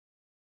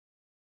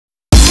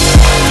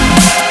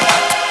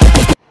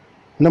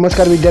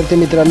नमस्कार विद्यार्थी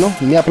मित्रांनो,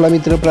 मी आपला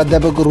मित्र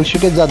प्राध्यापक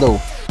ऋषिकेश जाधव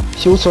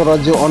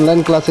शिवस्वराज्य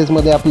ऑनलाईन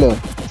क्लासेसमध्ये आपलं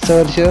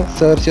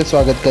सहर्ष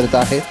स्वागत करत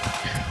आहे।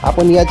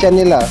 आपण या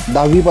चॅनेलला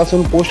 10वी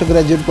पासून पोस्ट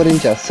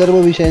ग्रॅज्युएटपर्यंतच्या सर्व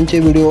विषयांचे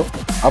व्हिडिओ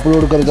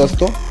अपलोड करत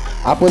असतो।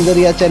 आपण जर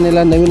या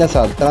चॅनेलला नवीन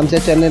असाल तर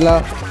आमच्या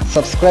चॅनेलला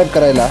सबस्क्राईब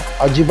करायला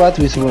अजिबात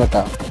विसरू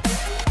नका।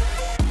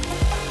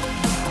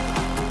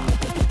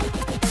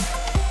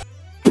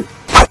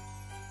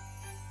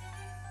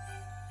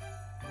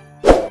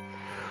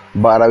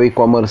 12वी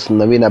कॉमर्स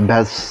नवीन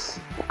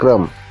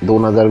अभ्यासक्रम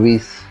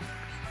 2020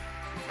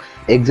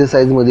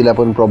 एक्सरसाइज मधील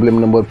आपण प्रॉब्लेम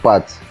नंबर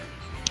 5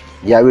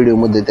 या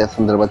व्हिडिओमध्ये त्या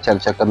संदर्भात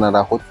चर्चा करणार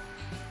आहोत।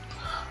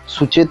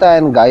 Sucheta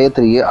and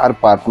Gayatri R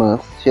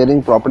partners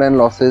sharing profit and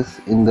losses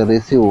in the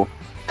ratio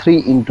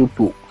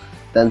 3:2।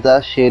 त्यांचा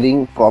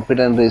शेअरिंग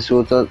प्रॉफिट अँड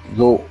रेशिओचा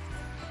जो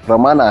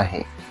प्रमाण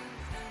आहे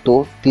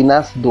तो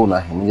 3:2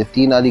 आहे, म्हणजे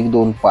 3 +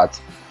 2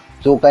 5।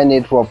 जो काय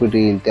नेट प्रॉफिट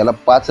येईल त्याला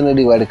 5 ने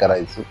डिवाइड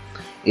करायचं,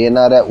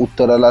 येणाऱ्या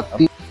उत्तराला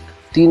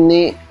 3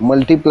 ने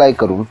मल्टिप्लाय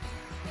करून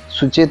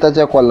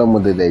सुचेताच्या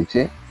कॉलममध्ये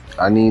द्यायचे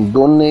आणि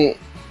 2 ने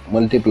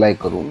मल्टिप्लाय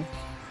करून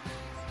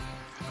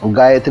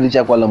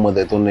गायत्रीच्या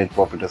कॉलममध्ये तो नेट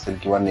प्रॉफिट असेल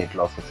किंवा नेट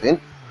लॉस असेल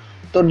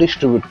तो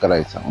डिस्ट्रीब्यूट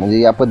करायचा। म्हणजे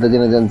या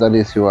पद्धतीने त्यांचा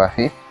रेशिओ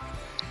आहे।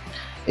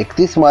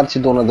 31 मार्च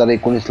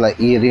 2019 ला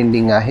इयर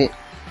एंडिंग आहे।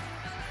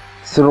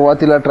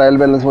 सुरुवातीला ट्रायल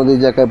बॅलन्स मध्ये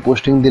ज्या काही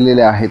पोस्टिंग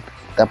दिलेल्या आहेत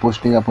त्या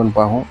पोस्टिंग आपण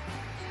पाहू।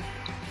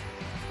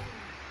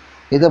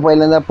 इथं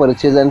पहिल्यांदा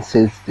परचेज अँड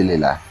सेल्स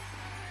दिलेला आहे।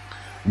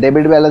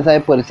 डेबिट बॅलन्स आहे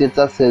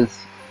परचेजचा,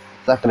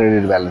 सेल्सचा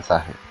क्रेडिट बॅलन्स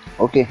आहे।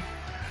 ओके,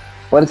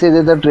 परचेज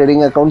येतं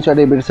ट्रेडिंग अकाउंटच्या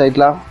डेबिट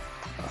साईडला,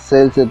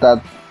 सेल्स येतात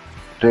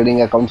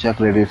ट्रेडिंग अकाउंटच्या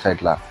क्रेडिट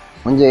साईडला।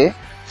 म्हणजे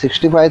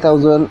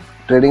 65,000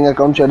 ट्रेडिंग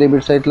अकाउंटच्या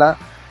डेबिट साईडला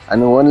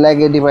आणि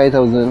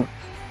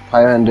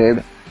 1,85,500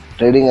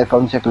 ट्रेडिंग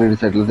अकाउंटच्या क्रेडिट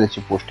साईडला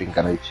त्याची पोस्टिंग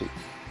करायची।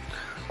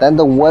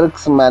 त्यानंतर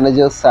works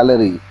manager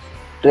salary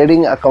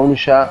trading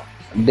अकाउंटच्या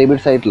debit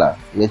साईडला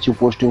याची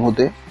पोस्टिंग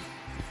होते।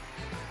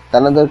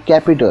 त्यानंतर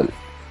capital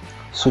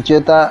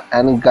Sucheta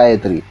and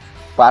Gayatri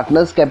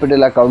partners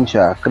capital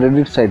अकाउंटच्या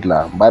credit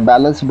साईडला बाय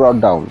बॅलन्स ब्रॉट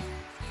डाऊन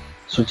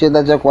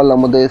सुचेताच्या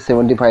कॉलममध्ये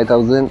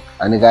 75,000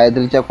 आणि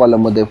गायत्रीच्या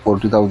कॉलममध्ये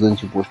 40,000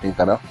 ची पोस्टिंग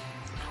करा।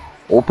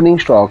 ओपनिंग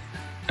स्टॉक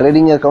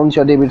ट्रेडिंग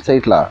अकाउंटच्या डेबिट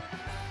साईडला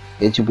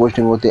याची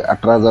पोस्टिंग होते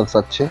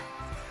 18,700।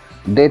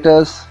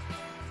 डेटर्स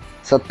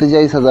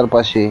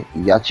 47,500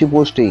 याची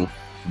पोस्टिंग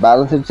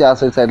बॅलन्स शीटच्या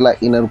असेट साईडला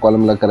इनर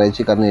कॉलमला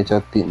करायची, कारण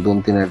याच्यात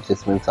 2-3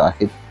 ॲडजस्टमेंट्स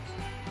आहेत।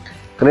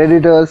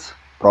 क्रेडिटर्स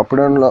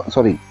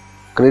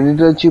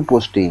क्रेडिटरची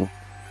पोस्टिंग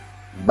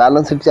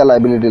बॅलन्स शीटच्या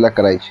लायबिलिटीला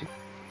करायची।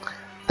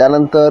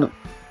 त्यानंतर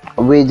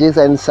वेजेस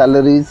अँड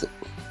सॅलरीज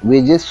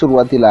वेजेस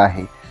सुरुवातीला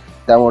आहे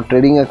त्यामुळे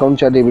ट्रेडिंग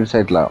अकाउंटच्या डेबिट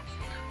साईडला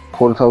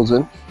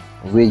 4,000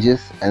 वेजेस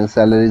अँड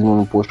सॅलरीज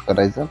म्हणून पोस्ट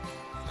करायचं।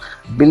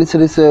 बिल्स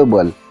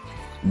रिसिवेबल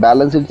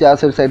बॅलन्स शीटच्या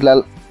असेट साईडला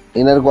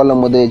इनर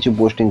कॉलममध्ये याची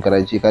पोस्टिंग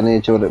करायची, कारण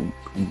याच्यावर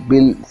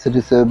बिल्स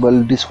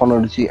रिसिवेबल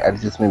डिस्काउंटची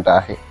ॲडजस्टमेंट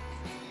आहे।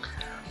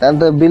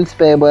 त्यानंतर bills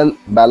payable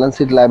balance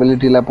sheet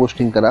लायबिलिटीला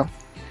posting करा।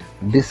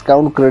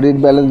 डिस्काउंट क्रेडिट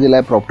बॅलन्स दिला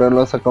आहे profit and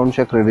loss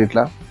अकाउंटच्या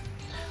क्रेडिटला।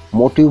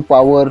 Motive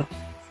power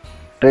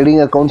trading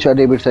अकाउंटच्या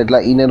debit साईडला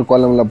इनर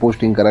कॉलमला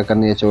पोस्टिंग करा,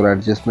 कारण याच्यावर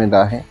ॲडजस्टमेंट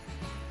आहे।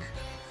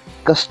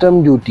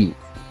 कस्टम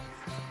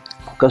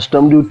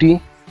ड्युटी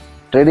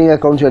ट्रेडिंग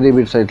अकाउंटच्या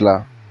डेबिट साईडला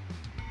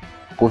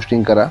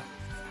पोस्टिंग करा।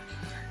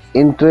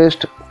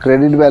 इंटरेस्ट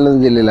क्रेडिट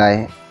बॅलन्स दिलेला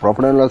आहे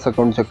प्रॉफिट अँड लॉस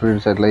अकाउंटच्या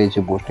क्रेडिट साईडला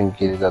याची पोस्टिंग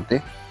केली जाते।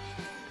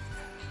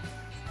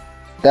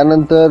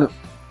 त्यानंतर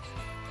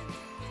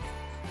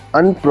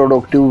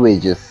अनप्रोडक्टिव्ह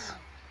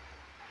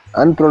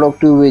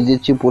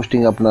वेजेसची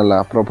पोस्टिंग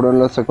आपल्याला प्रॉफिट अँड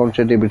लॉस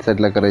अकाउंटच्या डेबिट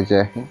साईडला करायची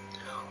आहे।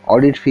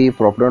 Audit fee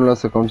profit and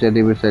loss अकाउंटच्या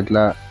debit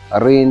साईडला,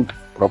 rent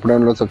profit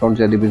and loss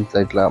अकाउंटच्या debit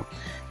साईडला,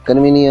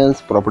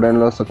 convenience profit and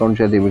loss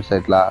अकाउंटच्या debit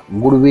साईडला,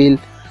 goodwill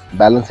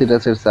balance sheet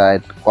asset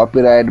side,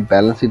 copyright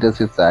balance sheet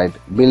asset side,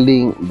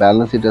 building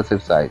balance sheet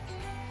asset side.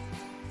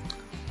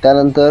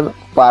 त्यानंतर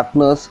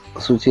partners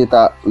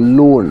Sucheta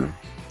loan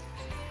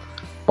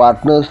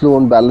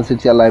balance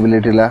शीटच्या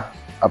लायबिलिटीला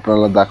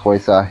आपल्याला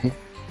दाखवायचं आहे।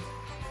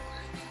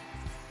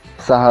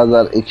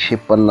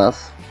 6,150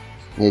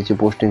 याची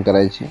posting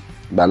करायची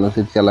बॅलन्स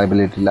शीटच्या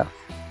लायबिलिटीला।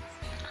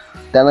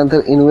 त्यानंतर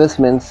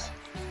investments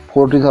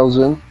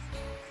 40,000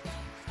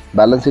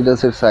 balance sheet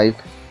asset side,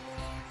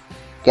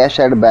 cash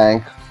at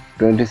bank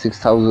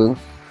 26,000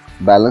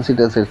 balance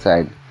sheet asset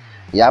side.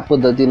 या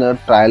पद्धतीनं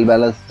ट्रायल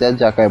बॅलन्सच्या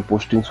ज्या काय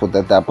पोस्टिंग्स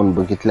होत्या त्या आपण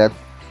बघितल्यात।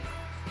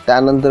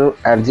 त्यानंतर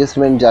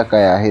ॲडजस्टमेंट ज्या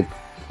काय आहेत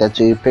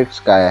त्याचे इफेक्ट्स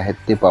काय आहेत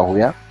ते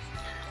पाहूया।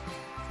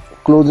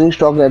 क्लोजिंग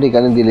स्टॉक या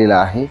ठिकाणी दिलेला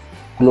आहे।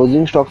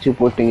 क्लोजिंग स्टॉकची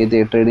पोस्टिंग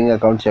येते ट्रेडिंग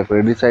अकाउंटच्या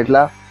क्रेडिट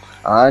साईडला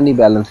आणि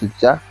बॅलन्स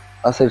शीटच्या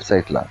असेट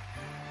साईडला।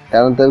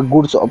 त्यानंतर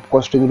goods of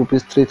costing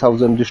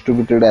 ₹3,000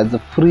 distributed as a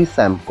free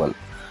sample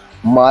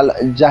माल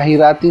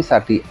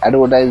जाहिरातीसाठी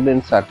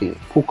ॲडव्हर्टाइजमेंटसाठी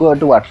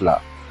फुकट वाटला।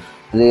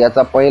 म्हणजे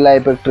याचा पहिला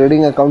इफेक्ट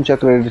ट्रेडिंग अकाउंटच्या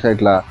क्रेडिट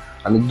साईडला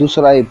आणि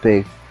दुसरा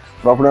effect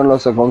profit and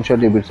loss अकाउंटच्या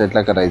debit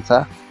साईडला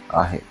करायचा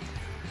आहे।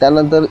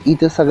 त्यानंतर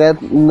इथे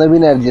सगळ्यात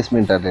नवीन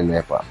ॲडजस्टमेंट आलेले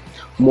आहे पहा।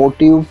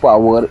 Motive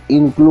power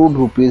include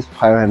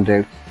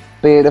 ₹500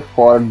 paid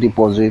for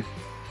deposit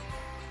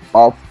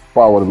of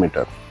power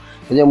metre,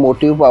 म्हणजे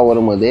मोटिव्ह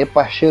पॉवरमध्ये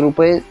 500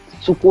 रुपये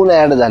चुकून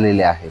ॲड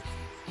झालेले आहेत,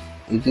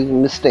 इट इज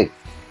मिस्टेक.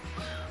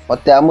 मग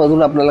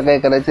त्यामधून आपल्याला काय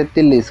करायचं आहे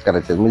ते लेस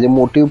करायचं आहे. म्हणजे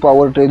मोटिव्ह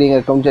पॉवर ट्रेडिंग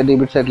अकाउंटच्या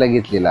डेबिट साईडला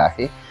घेतलेला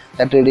आहे,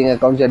 त्या ट्रेडिंग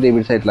अकाउंटच्या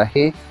डेबिट साईडला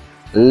हे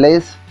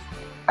लेस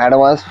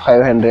ॲडव्हान्स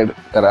 500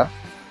 करा.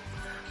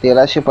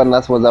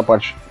 1350 वजा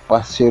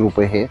 500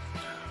 रुपये हे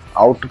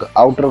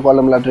आउटर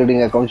कॉलमला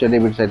ट्रेडिंग अकाउंटच्या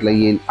डेबिट साईडला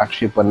येईल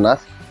 850.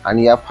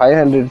 आणि या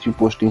 500ची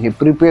पोस्टिंग हे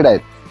प्रीपेड आहेत,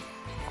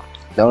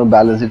 त्यामुळे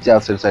बॅलन्स शीटच्या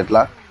असेट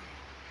साईडला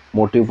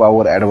मोटिव्ह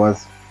पॉवर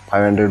ॲडव्हान्स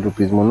 500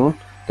 रुपीज म्हणून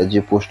त्याची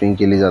पोस्टिंग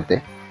केली जाते.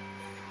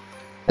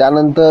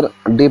 त्यानंतर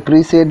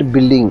डेप्रिसिएट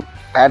बिल्डिंग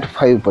ॲट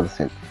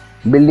 5%.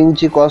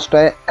 बिल्डिंगची कॉस्ट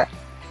आहे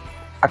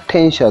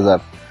 88,000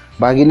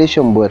 भागिले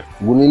 100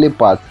 गुणिले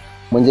 5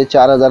 म्हणजे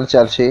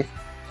 4,400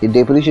 हे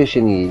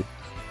डेप्रिशिएशन येईल.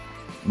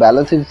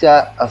 बॅलन्स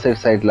शीटच्या असेट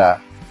साईडला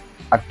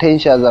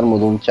 88,000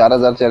 मधून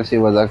 4,400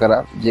 वजा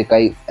करा, जे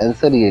काही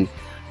आन्सर येईल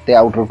ते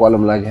आउटर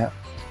कॉलमला घ्या.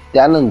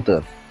 त्यानंतर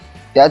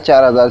त्या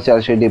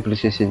 4,400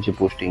 डेप्रिशिएशनची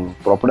posting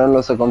profit and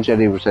loss अकाउंटच्या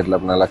debit साईडला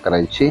आपल्याला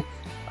करायची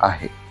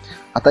आहे.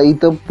 आता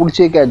इथं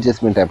पुढची एक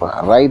ॲडजस्टमेंट आहे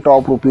पहा, right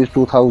of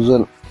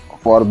 ₹2,000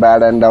 for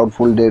bad and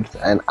doubtful dates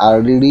and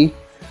RDD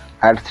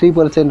at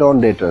 3% on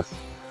debtors.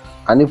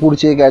 आणि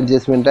पुढची एक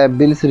ॲडजस्टमेंट आहे,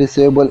 bills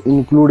receivable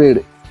included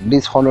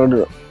dishonoured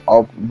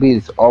of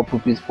bills of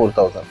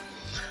 ₹4,000.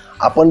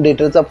 आपण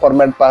डेटरचा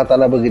फॉर्मॅट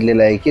पाहताना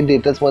बघितलेला आहे की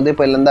डेटर्समध्ये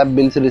पहिल्यांदा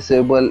बिल्स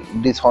रिसिवेबल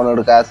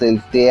डिसऑनर्ड काय असेल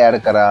ते ॲड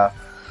करा,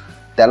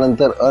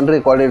 त्यानंतर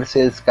अनरेकॉर्डेड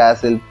सेल्स काय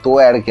असेल तो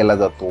ॲड केला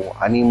जातो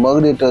आणि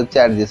मग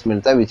डेटर्सच्या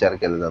ॲडजस्टमेंटचा विचार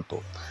केला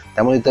जातो.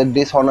 त्यामुळे इथं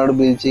डिसऑनर्ड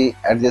बिलची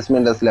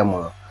ॲडजस्टमेंट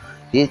असल्यामुळं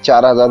ही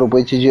 4,000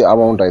 रुपयाची जी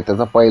अमाऊंट आहे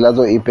त्याचा पहिला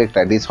जो इफेक्ट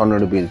आहे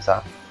डिसऑनर्ड बिलचा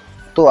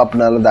तो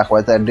आपल्याला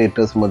दाखवायचा आहे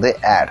डेटर्समध्ये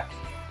ॲड.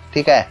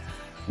 ठीक आहे,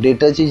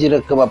 डेटरची जी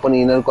रक्कम आपण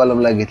इनर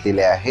कॉलमला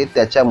घेतलेली आहे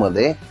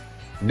त्याच्यामध्ये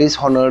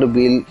डिसऑनर्ड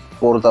बिल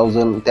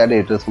 4,000 त्या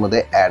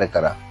डेटर्समध्ये ॲड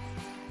करा.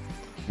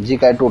 जी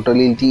काय टोटल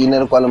येईल ती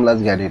इनर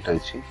कॉलमलाच घ्या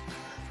डेटर्सची.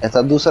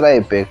 याचा दुसरा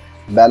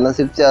इफेक्ट बॅलन्स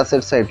शीटच्या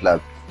असेट साईडला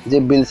जे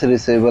बिल्स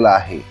रिसिवेबल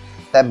आहे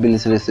त्या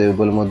बिल्स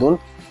रिसिवेबलमधून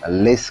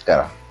लेस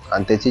करा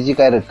आणि त्याची जी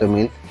काय रक्कम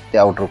येईल ते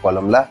आउटर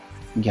कॉलमला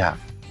घ्या.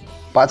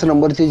 5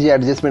 नंबरची जी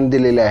ॲडजस्टमेंट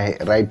दिलेली आहे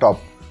राईट ऑफ,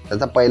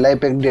 त्याचा पहिला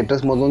इफेक्ट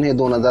डेटर्समधून हे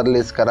 2,000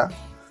 लेस करा.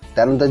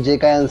 त्यानंतर जे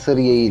काय आन्सर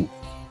येईल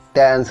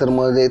त्या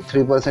आन्सरमध्ये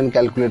 3%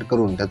 कॅल्क्युलेट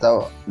करून त्याचा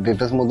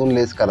डेटर्समधून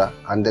लेस करा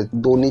आणि त्या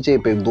दोन्हीचे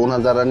इफेक्ट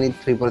 2,000 आणि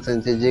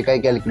 3%चे जे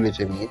काही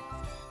कॅल्क्युलेशन येईल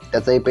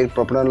त्याचा effect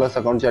profit and loss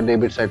अकाउंटच्या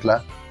debit साईडला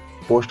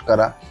पोस्ट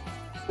करा.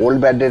 ओल्ड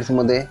बॅड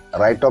डेट्समध्ये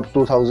राईट ऑफ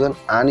 2,000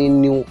 आणि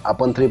न्यू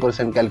आपण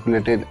 3%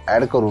 कॅल्क्युलेटेड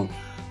ॲड करून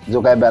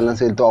जो काय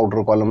बॅलन्स येईल तो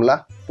आउटर कॉलमला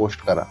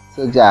पोस्ट करा.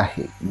 जे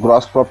आहे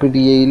ग्रॉस प्रॉफिट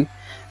येईल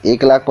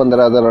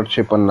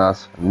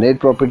 1,15,850, नेट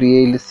प्रॉफिट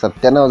येईल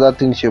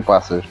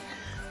 97,365,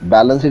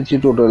 बॅलन्स शीटची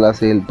टोटल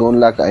असेल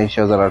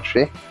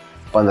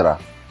 2,80,815.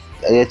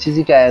 याची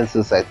जी काय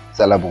आन्सर्स आहेत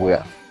चला बघूया.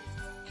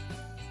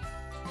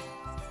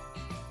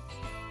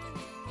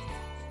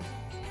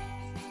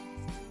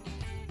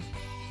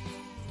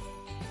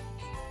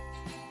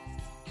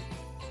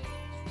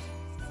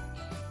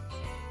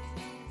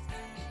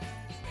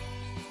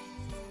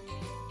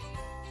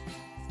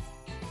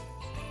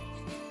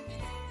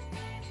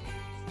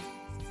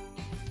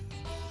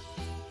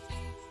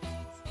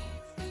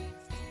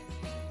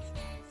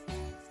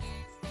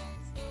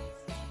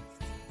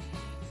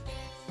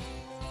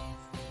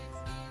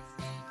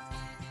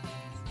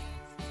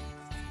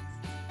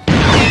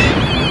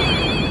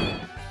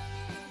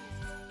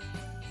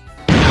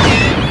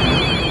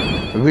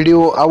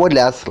 व्हिडिओ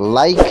आवडल्यास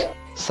लाईक,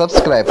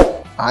 सबस्क्राईब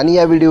आणि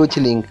या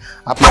व्हिडिओची लिंक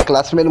आपल्या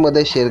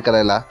क्लासमेटमध्ये शेअर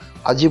करायला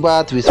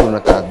अजिबात विसरू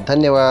नका.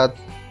 धन्यवाद.